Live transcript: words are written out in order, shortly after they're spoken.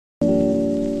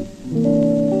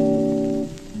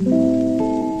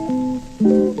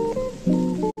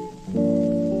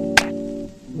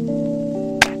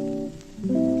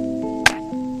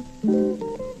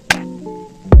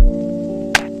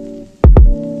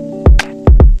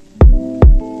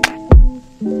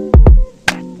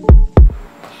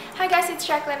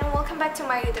back to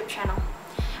my YouTube channel.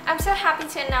 I'm so happy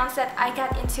to announce that I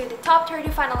got into the top 30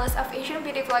 finalists of Asian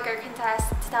Beauty Vlogger Contest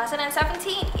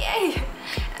 2017. Yay!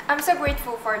 I'm so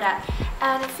grateful for that.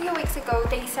 And a few weeks ago,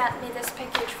 they sent me this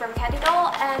package from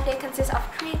Cathydoll, and they consist of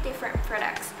 3 different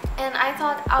products. And I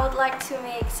thought I would like to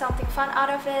make something fun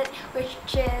out of it, which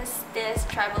is this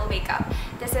tribal makeup.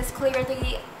 This is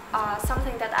clearly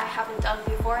something that I haven't done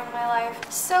before in my life.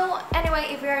 So anyway,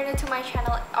 if you're new to my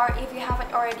channel or if you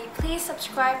haven't already, please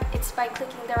subscribe. It's by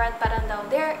clicking the red button down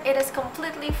there. It is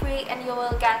completely free and you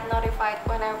will get notified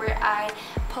whenever I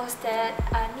posted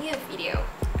a new video.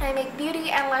 I make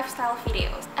beauty and lifestyle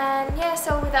videos. And yeah,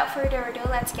 so without further ado,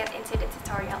 let's get into the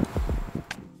tutorial.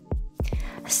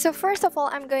 So first of all,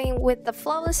 I'm going with the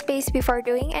flawless base before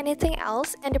doing anything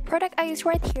else, and the product I use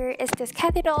right here is this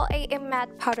Cathydoll AM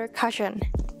Matte Powder Cushion.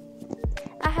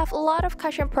 I have a lot of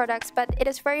cushion products, but it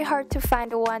is very hard to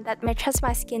find the one that matches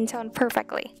my skin tone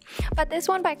perfectly. But this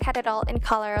one by Cathydoll in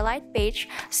color light beige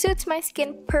suits my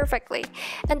skin perfectly,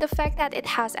 and the fact that it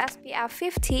has SPF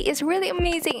 50 is really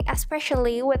amazing,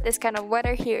 especially with this kind of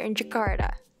weather here in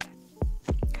Jakarta.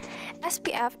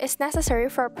 SPF is necessary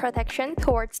for protection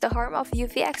towards the harm of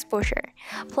UV exposure.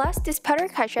 Plus, this powder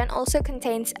cushion also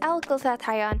contains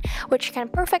L-glutathione, which can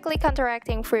perfectly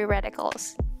counteracting free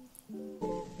radicals.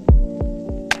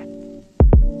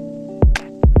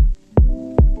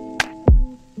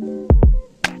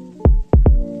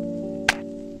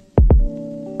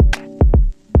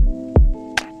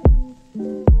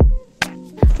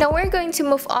 Now we're going to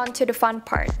move on to the fun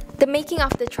part, the making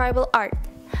of the tribal art.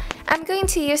 I'm going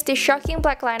to use this shocking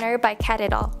black liner by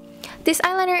Cathydoll. This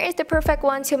eyeliner is the perfect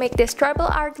one to make this tribal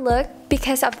art look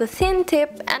because of the thin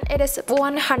tip, and it is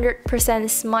 100%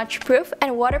 smudge proof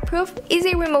and waterproof,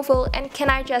 easy removal, and can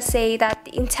I just say that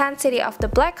the intensity of the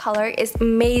black color is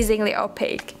amazingly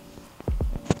opaque.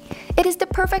 It is the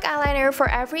perfect eyeliner for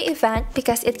every event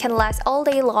because it can last all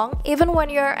day long, even when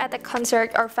you're at a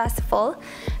concert or festival,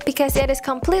 because it is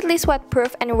completely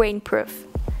sweatproof and rainproof.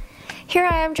 Here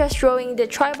I am just drawing the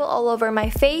tribal all over my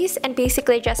face and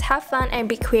basically just have fun and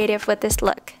be creative with this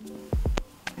look.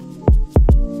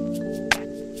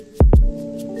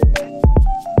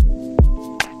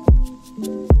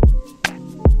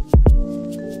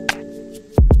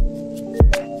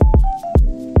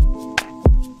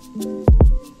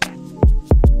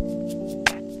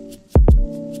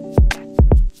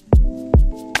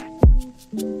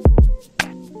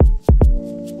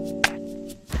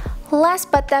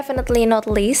 Last but definitely not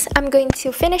least, I'm going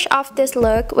to finish off this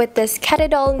look with this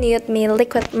Cathydoll Nude Me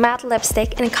Liquid Matte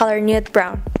Lipstick in color Nude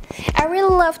Brown. I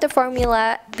really love the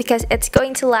formula because it's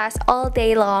going to last all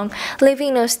day long,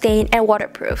 leaving no stain and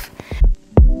waterproof.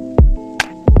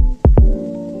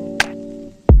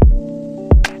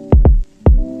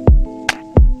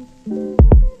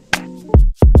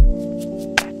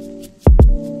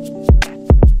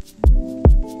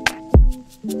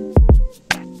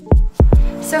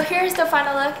 So here's the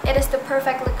final look. It is the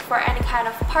perfect look for any kind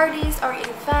of parties or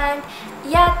event,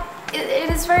 yet it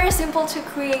is very simple to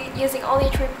create using only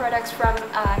 3 products from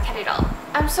Cathydoll.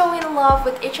 I'm so in love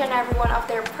with each and every one of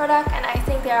their products, and I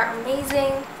think they are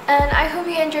amazing. And I hope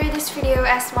you enjoyed this video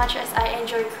as much as I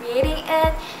enjoyed creating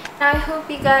it. And I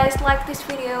hope you guys like this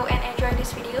video and enjoyed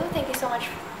this video. Thank you so much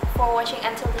for watching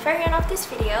until the very end of this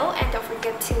video, and don't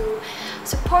forget to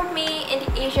support me in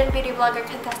the Asian Beauty Vlogger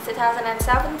Contest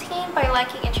 2017 by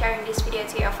liking and sharing this video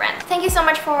to your friends. Thank you so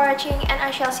much for watching, and I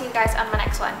shall see you guys on my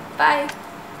next one. Bye!